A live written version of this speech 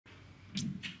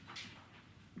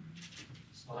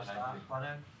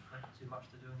Flanagan left too much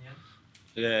to do in the end?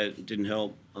 Yeah, it didn't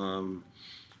help.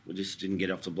 We just didn't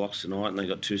get off the blocks tonight, and they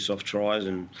got 2 soft tries,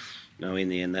 and in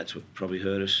the end, that's what probably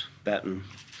hurt us. That, and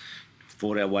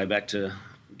fought our way back to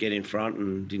get in front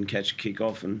and didn't catch a kick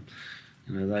off, and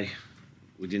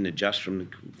we didn't adjust from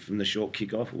the short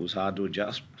kick off. It was hard to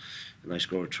adjust, and they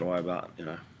scored a try, but it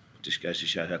just goes to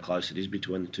show how close it is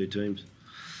between the two teams.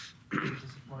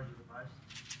 Disappointed you the most?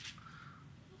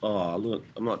 Oh, look,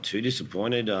 I'm not too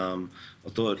disappointed. I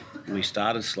thought we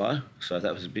started slow, so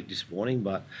that was a bit disappointing,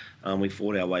 but we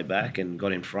fought our way back and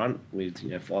got in front with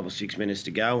 5 or 6 minutes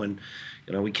to go, and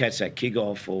we catch that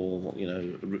kick-off, or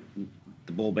the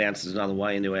ball bounces another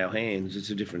way into our hands. It's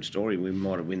a different story. We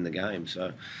might have won the game.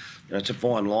 So it's a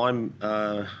fine line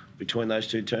between those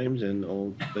two teams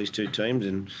or these two teams,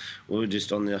 and we were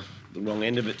just on the wrong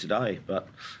end of it today, but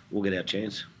we'll get our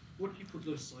chance. What do you put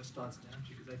those slow starts down to?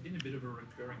 Because they've been a bit of a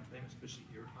recurring theme, especially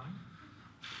here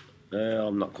at home.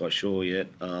 I'm not quite sure yet.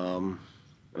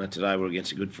 Today we're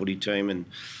against a good footy team, and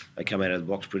they come out of the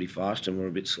box pretty fast, and we're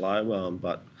a bit slow.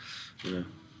 But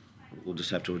we'll just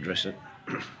have to address it.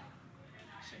 Seems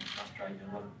frustrating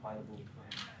a lot of playable.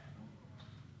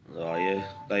 Oh yeah,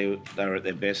 they were at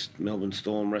their best. Melbourne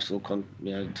Storm wrestled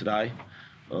today.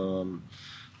 I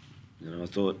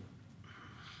thought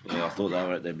they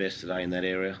were at their best today in that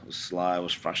area. It was slow, it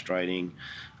was frustrating.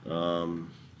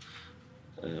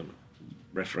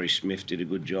 Referee Smith did a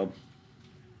good job.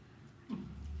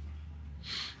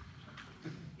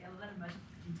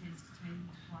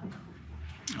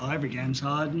 Oh, every game's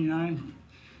hard,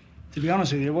 To be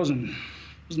honest with you, it wasn't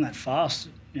that fast.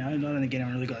 I don't think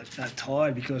anyone really got that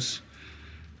tired, because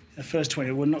the first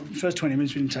 20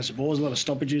 minutes we didn't touch the ball. There was a lot of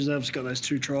stoppages. They've just got those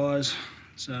 2 tries.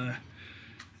 So,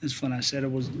 as Flanagan said,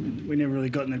 we never really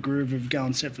got in the groove of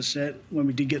going set for set. When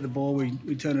we did get the ball,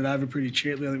 we turned it over pretty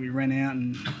cheaply. I think we ran out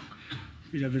and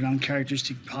we'd have an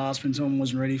uncharacteristic pass when someone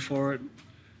wasn't ready for it.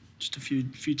 Just a few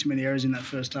too many errors in that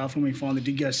first half. When we finally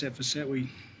did go set for set, we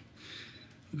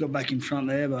got back in front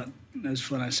there, but as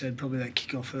Flanagan said, probably that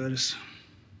kick-off hurt us.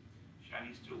 Shane,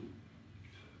 he's still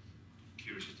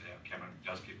curious as to how Cameron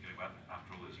does keep going up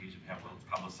after all those years and how well it's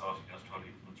publicised. He does try to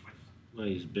influence West. Well,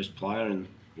 he's the best player in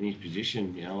his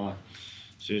position.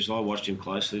 Seriously, I watched him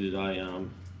closely today.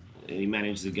 He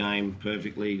managed the game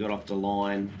perfectly. He got off the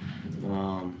line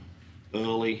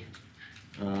early.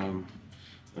 I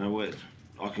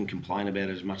can complain about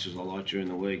it as much as I like during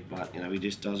the week, but he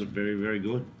just does it very, very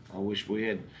good. I wish we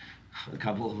had a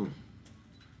couple of them.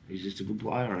 He's just a good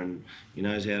player, and he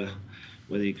knows how to,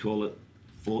 whether you call it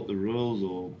fought the rules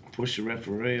or push the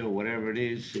referee or whatever it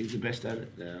is, he's the best at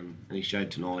it. And he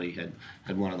showed tonight he had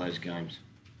one of those games.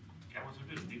 Yeah, was there a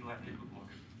bit of niggle out there, looked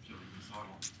like it, sort of in the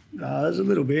sideline? There's a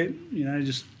little bit,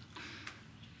 just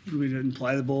we didn't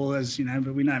play the ball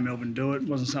but we know Melbourne do it. It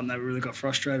wasn't something that we really got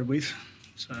frustrated with.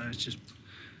 So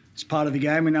it's part of the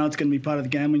game. We know it's going to be part of the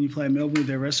game when you play Melbourne with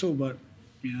their wrestle, but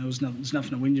there's nothing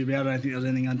to whinge about. I don't think there was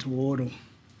anything untoward or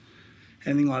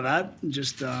anything like that.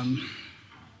 Just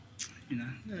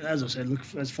as I said, look,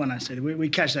 as Flanagan said, we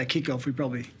catch that kick-off, we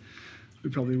probably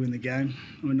win the game.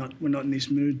 We're not in this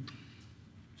mood.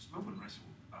 Does Melbourne wrestle,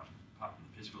 apart from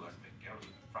the physical aspect, go to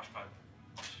frustrate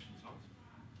opposition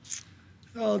sides?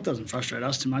 Well, it doesn't frustrate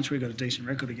us too much. We've got a decent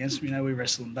record against them. We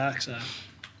wrestle them back, so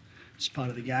it's part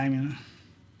of the game.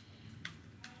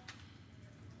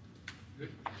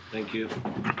 Thank you.